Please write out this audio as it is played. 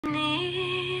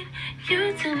Need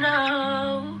you to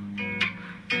know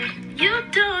you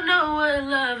don't know what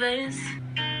love is.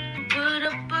 Put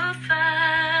up a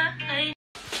fight.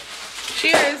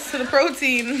 Cheers to the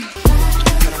protein.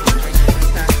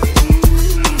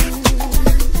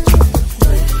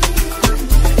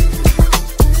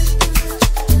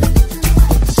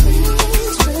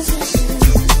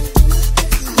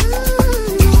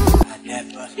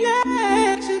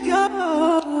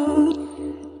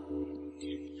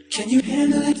 Can you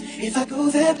handle it if I go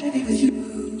there, baby, with you?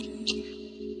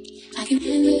 I can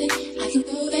handle it, I can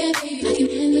go there, baby, I can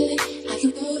handle it, I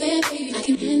can go there, baby, I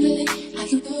can handle it, I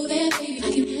can go there, baby,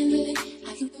 I can handle it,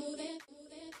 I can go there.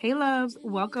 Hey loves,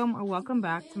 welcome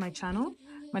back to my channel.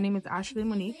 My name is Ashley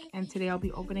Monique, and today I'll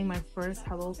be opening my first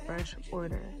HelloFresh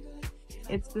order.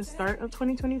 It's the start of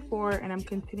 2024 and I'm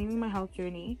continuing my health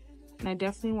journey, and I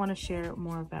definitely want to share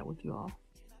more of that with you all.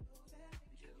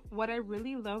 What I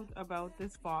really loved about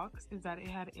this box is that it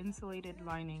had insulated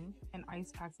lining and ice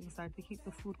packs inside to keep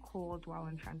the food cold while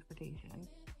in transportation.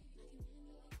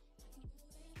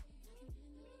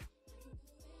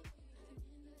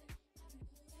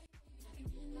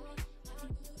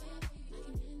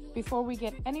 Before we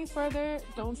get any further,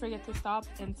 don't forget to stop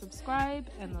and subscribe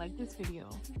and like this video.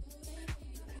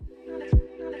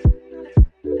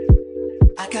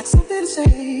 I got something to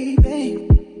say, babe.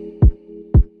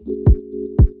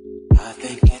 I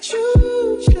think that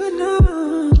you should know.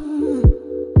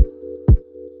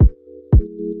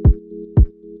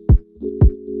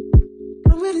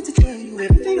 I'm willing to tell you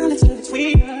everything I listen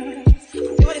between us.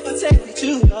 But what if I tell you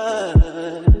too much?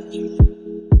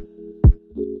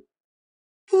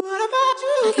 What about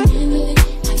you? I can handle it,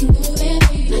 I can go there,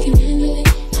 baby, I can handle it,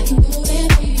 I can go there,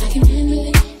 baby, I can handle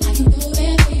it, I can go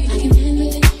there, baby, I can handle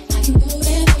it, I can go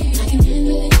there, baby, I can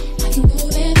handle it, I can go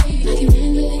there, baby, I can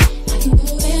handle it, I can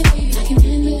go there, baby, I can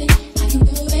handle it, I can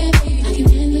go there, baby, I can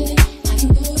handle it, I can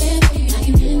go there, baby, I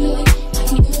can handle it,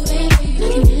 I can go there, baby, I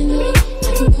can handle it,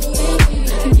 I can go there, baby,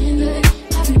 I can handle it,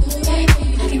 I can go there,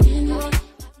 baby, I can handle it.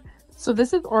 So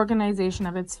this is organization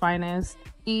at its finest.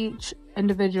 Each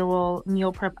individual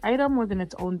meal prep item within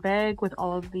its own bag with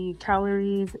all of the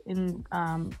calories in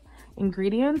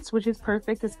ingredients, which is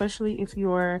perfect, especially if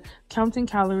you're counting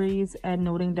calories and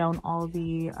noting down all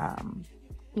the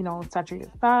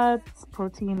saturated fats,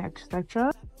 protein,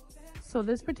 etc. So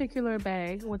this particular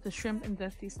bag with the shrimp and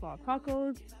zesty slaw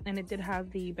tacos, and it did have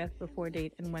the best before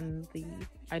date and when the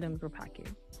items were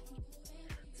packaged.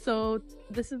 So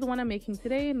this is the one I'm making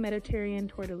today, Mediterranean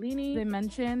tortellini. They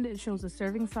mentioned it shows the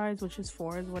serving size, which is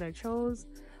 4 is what I chose,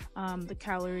 the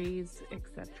calories,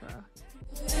 etc.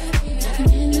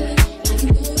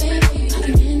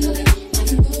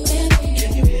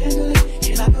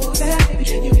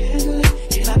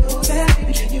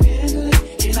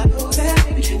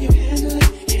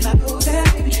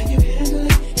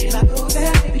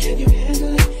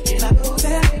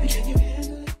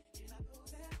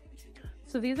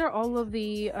 So these are all of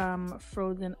the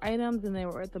frozen items, and they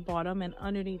were at the bottom, and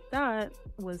underneath that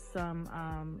was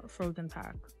some frozen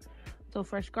packs. So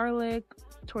fresh garlic,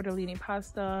 tortellini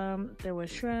pasta, there was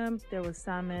shrimp, there was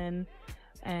salmon,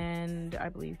 and I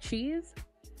believe cheese,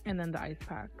 and then the ice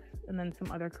pack, and then some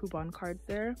other coupon cards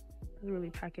there. It was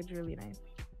really packaged, really nice.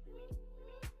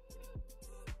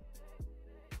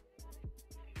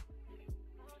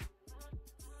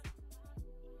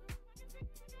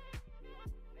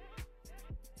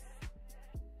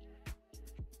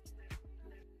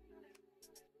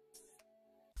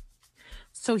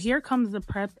 So here comes the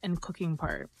prep and cooking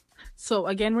part. So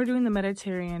again, we're doing the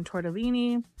Mediterranean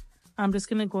tortellini. I'm just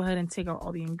gonna go ahead and take out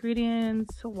all the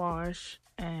ingredients, wash,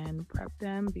 and prep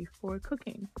them before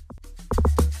cooking.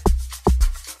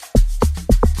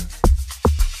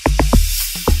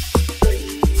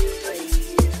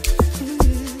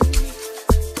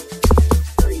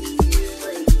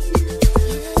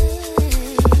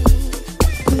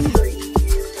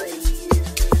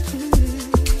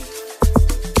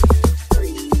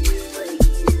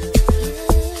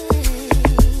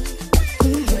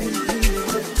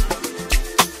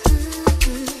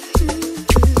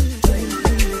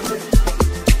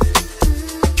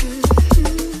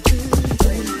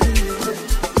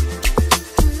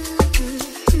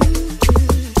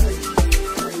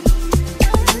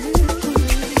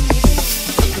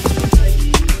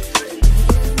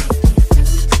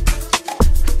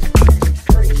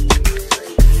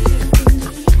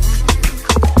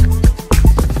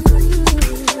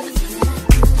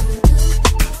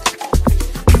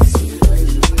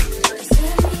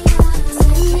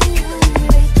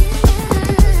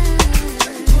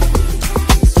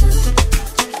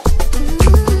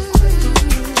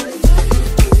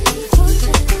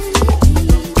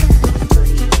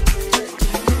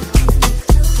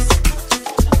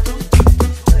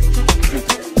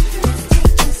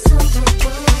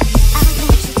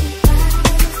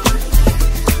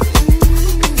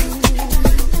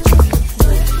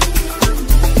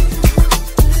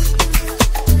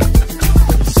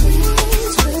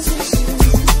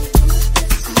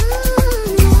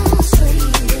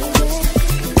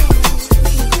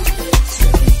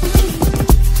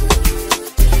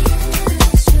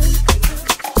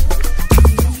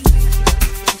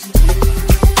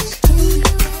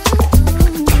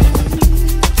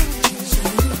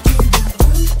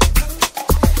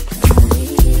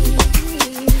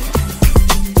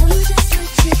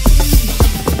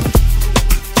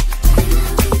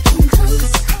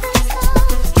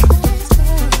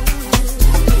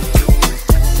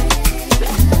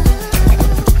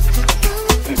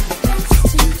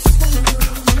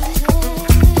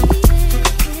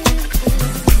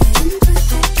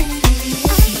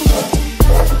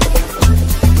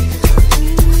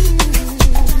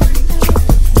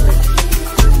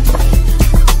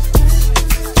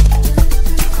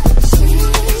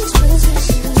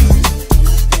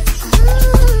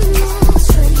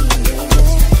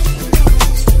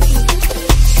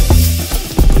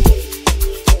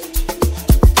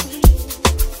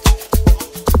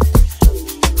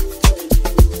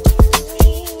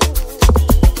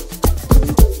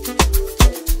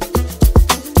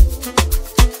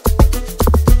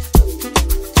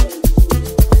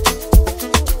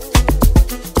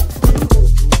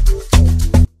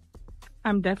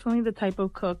 I'm definitely the type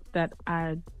of cook that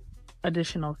adds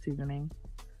additional seasoning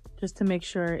just to make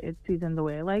sure it's seasoned the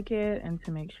way I like it and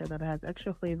to make sure that it has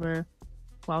extra flavor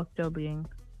while still being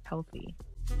healthy.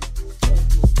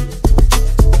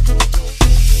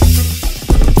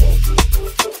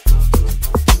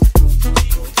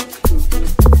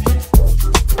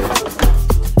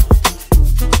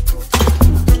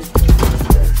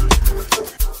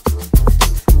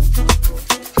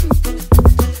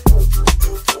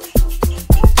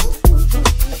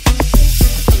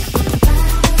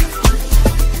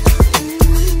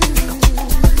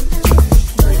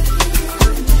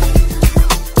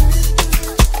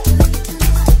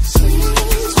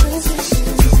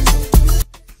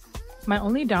 My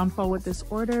only downfall with this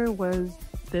order was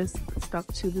this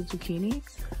stuck to the zucchini.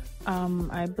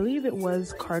 I believe it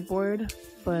was cardboard,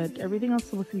 but everything else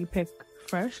was supposed to be picked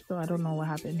fresh, so I don't know what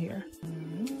happened here.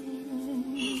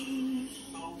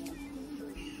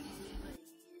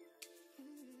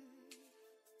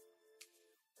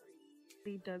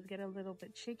 It does get a little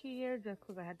bit shaky here just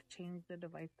because I had to change the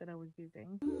device that I was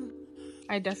using.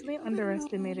 I definitely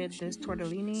underestimated this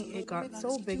tortellini. It got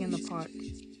so big in the pot.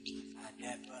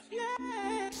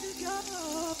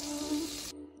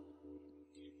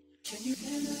 Can you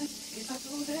handle it if I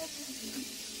go there?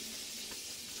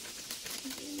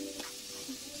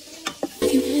 I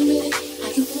can handle it,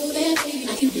 I can go there, baby.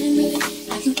 I can handle it,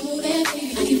 I can go there,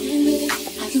 baby. I can handle it, I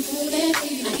can go there,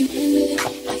 baby. I can handle it,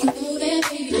 I can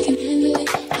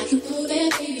go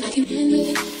there, baby. I can handle it, I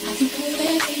can go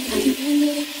there, baby. I can handle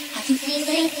it, I can go there, baby. I can handle it, I can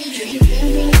go there, baby. Can you handle it?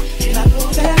 Can I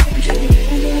go there? Can you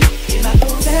handle it? Can I go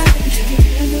there? Can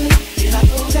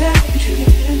you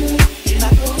handle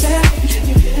it?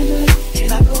 Can I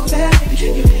go there? Can you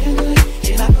handle it?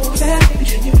 Can I go there? Can you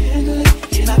handle it? Can I go there? Can you handle it?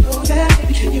 Can I go there?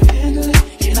 Can you handle it?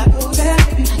 Can I go there? Can you handle it? Can I go there? I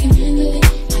can handle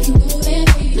it, I can go there,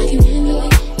 baby. I can handle it,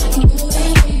 I can go there,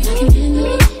 baby. I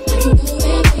can handle it,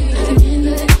 I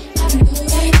can go there, baby.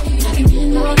 I can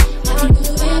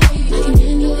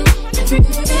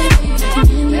handle it, I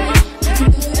can go there, baby. I can handle it, I can go there, baby. I can handle it, I can go there, baby. I can handle it, I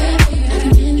can go there, baby. I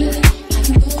can handle it, I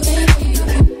can go there,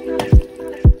 baby.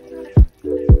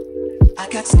 I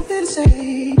got something to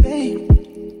say, babe.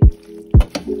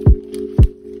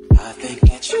 I think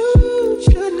that you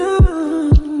should know.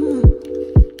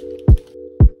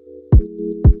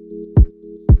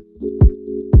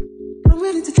 I'm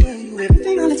willing to tell you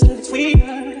everything I live between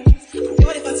us. But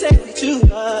what if I take you too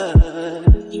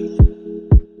much?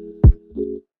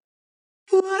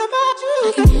 What about you?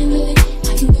 I can handle it, I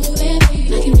can go there,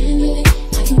 baby. I can handle it,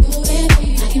 I can go there,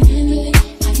 baby. I can handle it,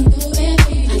 I can go there,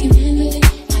 baby. I can handle it,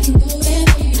 I can go there,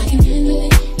 baby. I can handle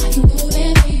it, I can go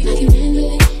there, baby. I can handle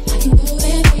it, I can go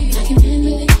there, baby. I can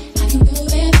handle it, I can go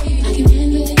there, baby. I can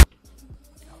handle it.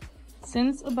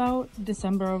 Since about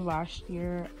December of last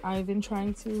year, I've been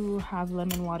trying to have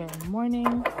lemon water in the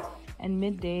morning and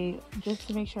midday just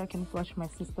to make sure I can flush my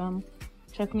system.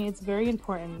 Trust me, it's very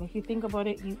important. If you think about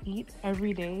it, you eat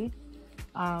every day,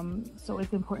 so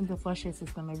it's important to flush your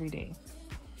system every day.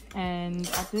 And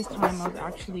at this time, I was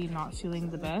actually not feeling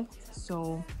the best,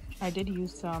 so I did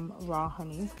use some raw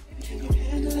honey.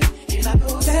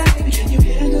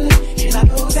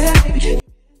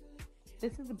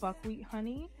 This is buckwheat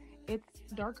honey. It's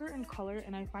darker in color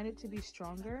and I find it to be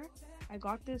stronger. I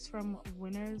got this from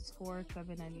Winners for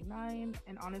 $7.99,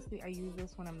 and honestly I use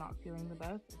this when I'm not feeling the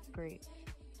best. It's great.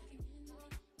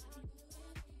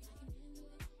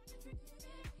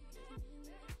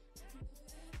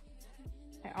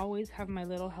 I always have my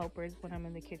little helpers when I'm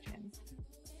in the kitchen.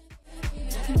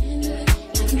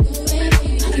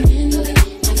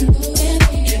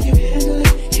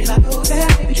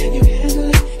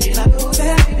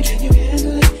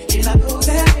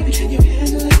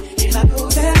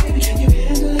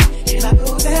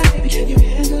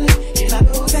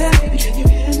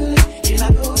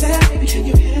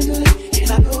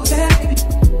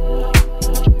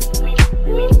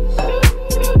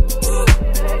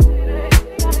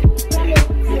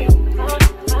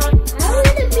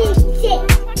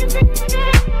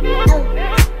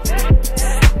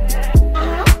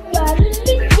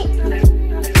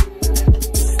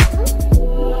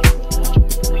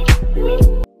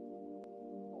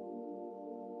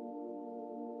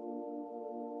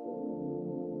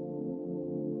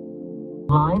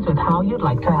 Lines with how you'd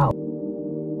like to help.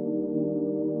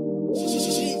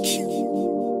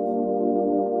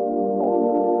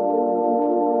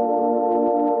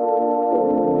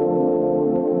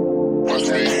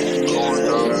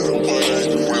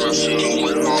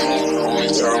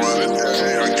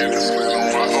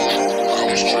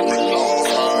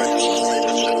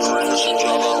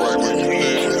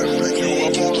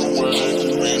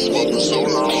 So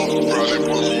long, probably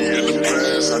put me in the bag.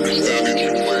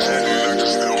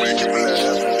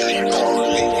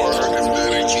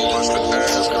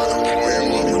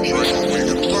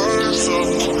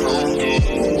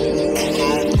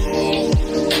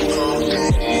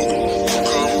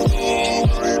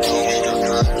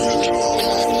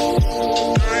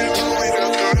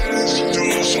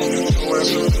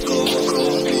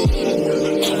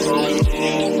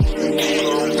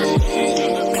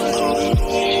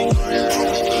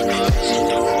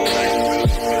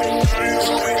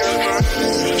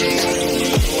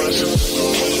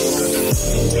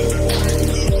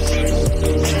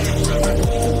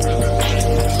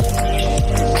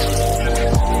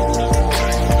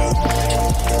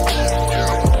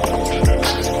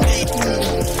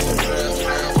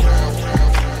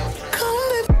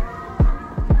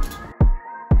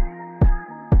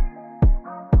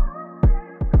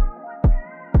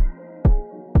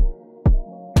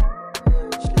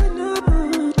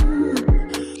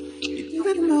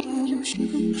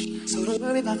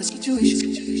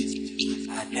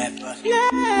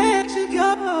 let you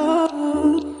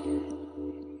go.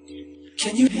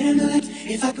 Can you handle it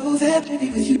if I go there, baby,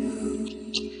 with you?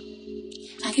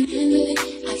 I can handle it.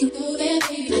 I can go there,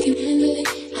 baby. I can handle it.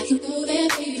 I can go there,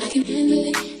 baby. I can handle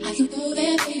it. I can go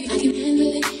there, baby. I can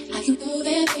handle it. I can go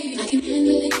there, baby. I can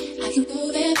handle it. I can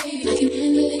go there, baby. I can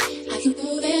handle it. I can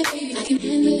go there, baby. I can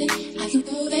handle it. I can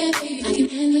go there, baby. I can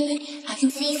handle it. I can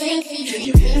go there, baby. Can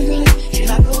you handle it? Can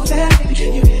I go there, baby?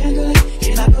 Can you handle it?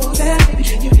 Can I go there, baby?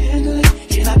 Can you handle it?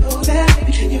 Can I go there,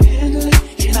 baby? Can you handle it?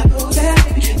 Can I go there,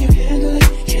 baby? Can you handle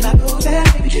it? Can I go there,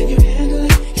 baby? Can you handle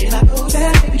it? Can I go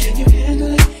there, baby? Can you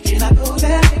handle it? Can I go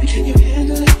there, baby? Can you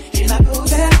handle it? Can I go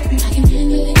there, baby? I can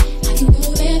handle it. I can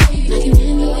go there, baby. I can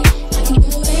handle it. I can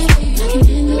go there, baby. I can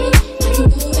handle it. I can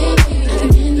go there, baby. I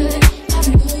can handle it. I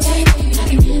can go there, baby. I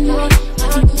can handle it.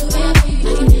 I can go there, baby.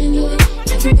 I can handle it.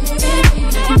 I can go there, baby.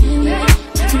 I can handle it.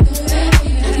 I can go there,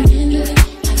 baby. I can handle it.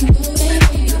 I can go there,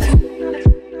 baby.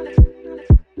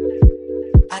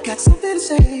 I got something to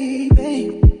say,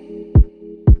 babe.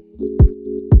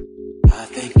 I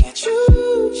think that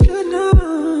you should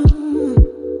know.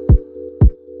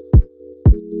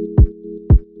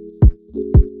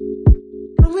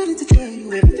 I'm ready to tell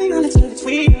you everything on the turn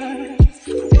between us.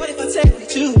 But what if I tell you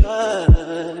too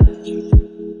much?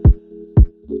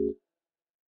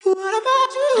 What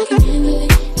about you? I can handle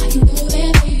it. I can go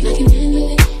there, baby. I can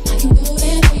handle it. I can go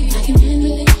there, baby. I can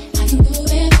handle it. I can go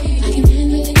there, baby. I can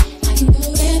handle it. I can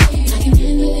go there, baby. I can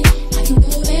handle it. I can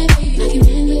go there, baby. I can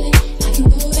handle it. I can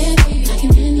go there, baby. I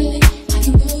can handle it. I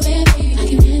can go there, baby. I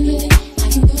can handle it. I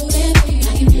can go there, baby.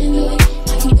 I can handle it.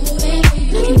 I can go there,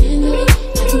 baby. I can handle it.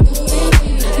 I can go there,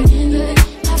 baby. I can handle it.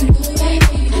 I can go there,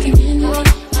 baby. I can handle it.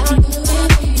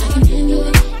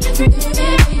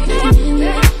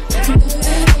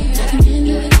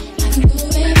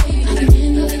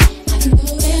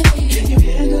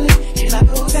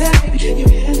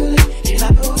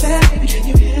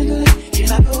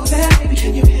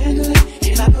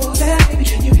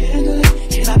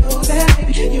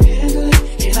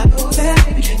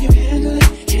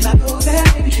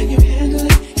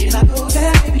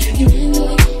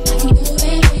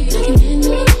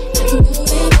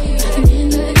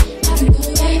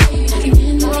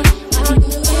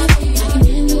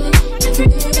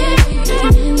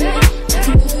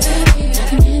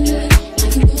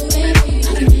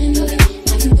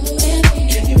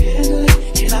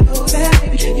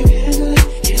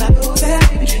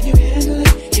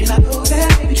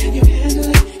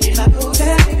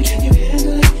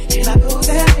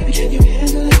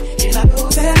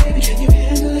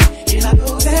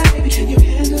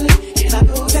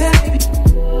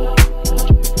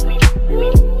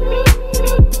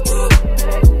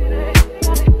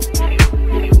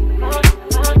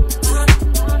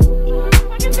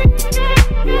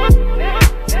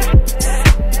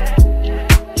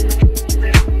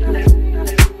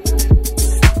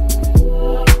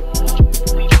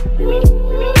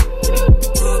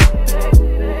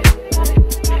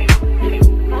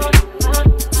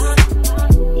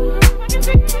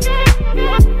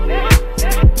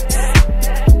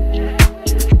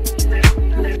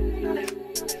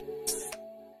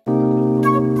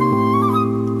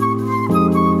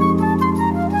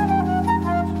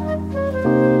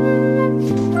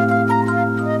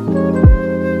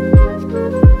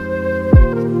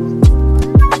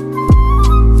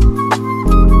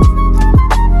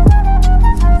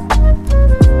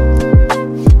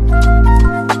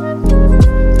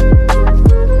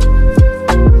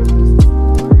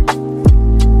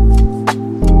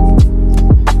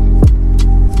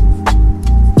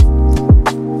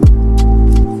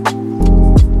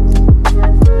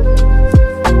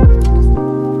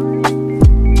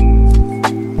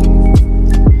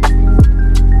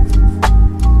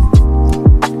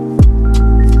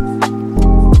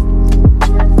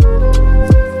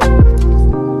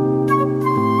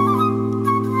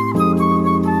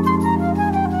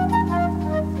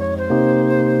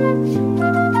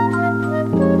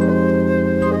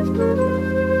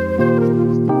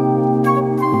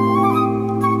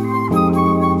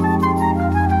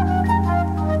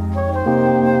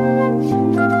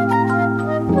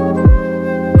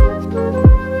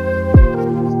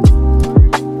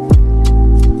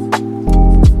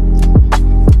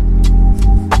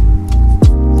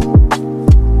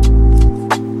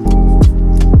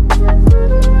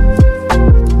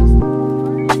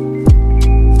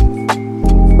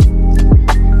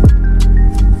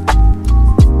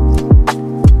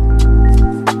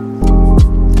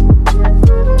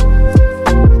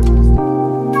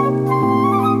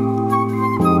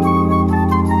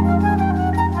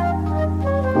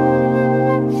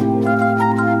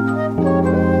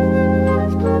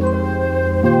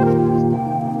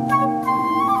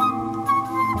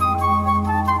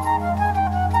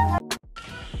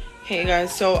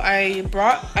 guys, so I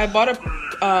bought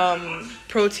a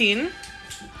protein,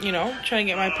 you know, trying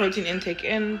to get my protein intake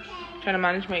in, trying to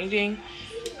manage my eating.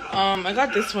 I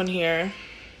got this one here,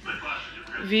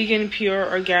 vegan, pure,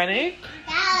 organic.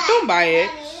 Don't buy it.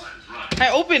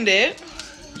 I opened it.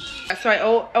 So I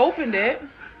opened it.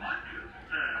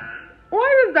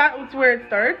 Why is that where it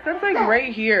starts? That's like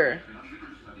right here.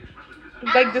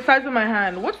 It's like the size of my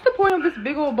hand. What's the point of this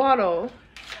big old bottle?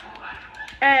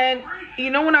 And you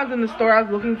know, when I was in the store, I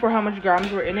was looking for how much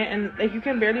grams were in it, and like you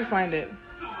can barely find it.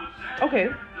 Okay,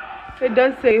 it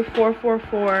does say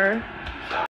 444.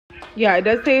 Yeah, it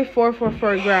does say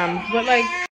 444 grams, but like,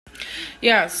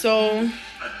 yeah. So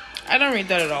I don't read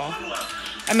that at all.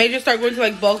 I may just start going to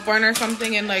like Bulk Barn or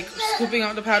something and like scooping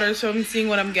out the powder, so I'm seeing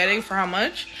what I'm getting for how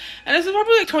much. And this is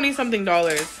probably like $20-something.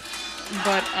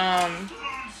 But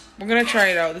we're gonna try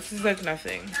it out. This is like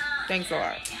nothing. Thanks a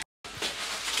lot.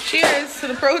 Cheers to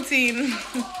the protein.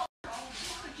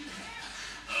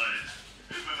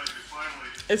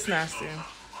 It's nasty,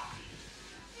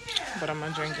 but I'm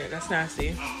gonna drink it. That's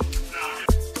nasty.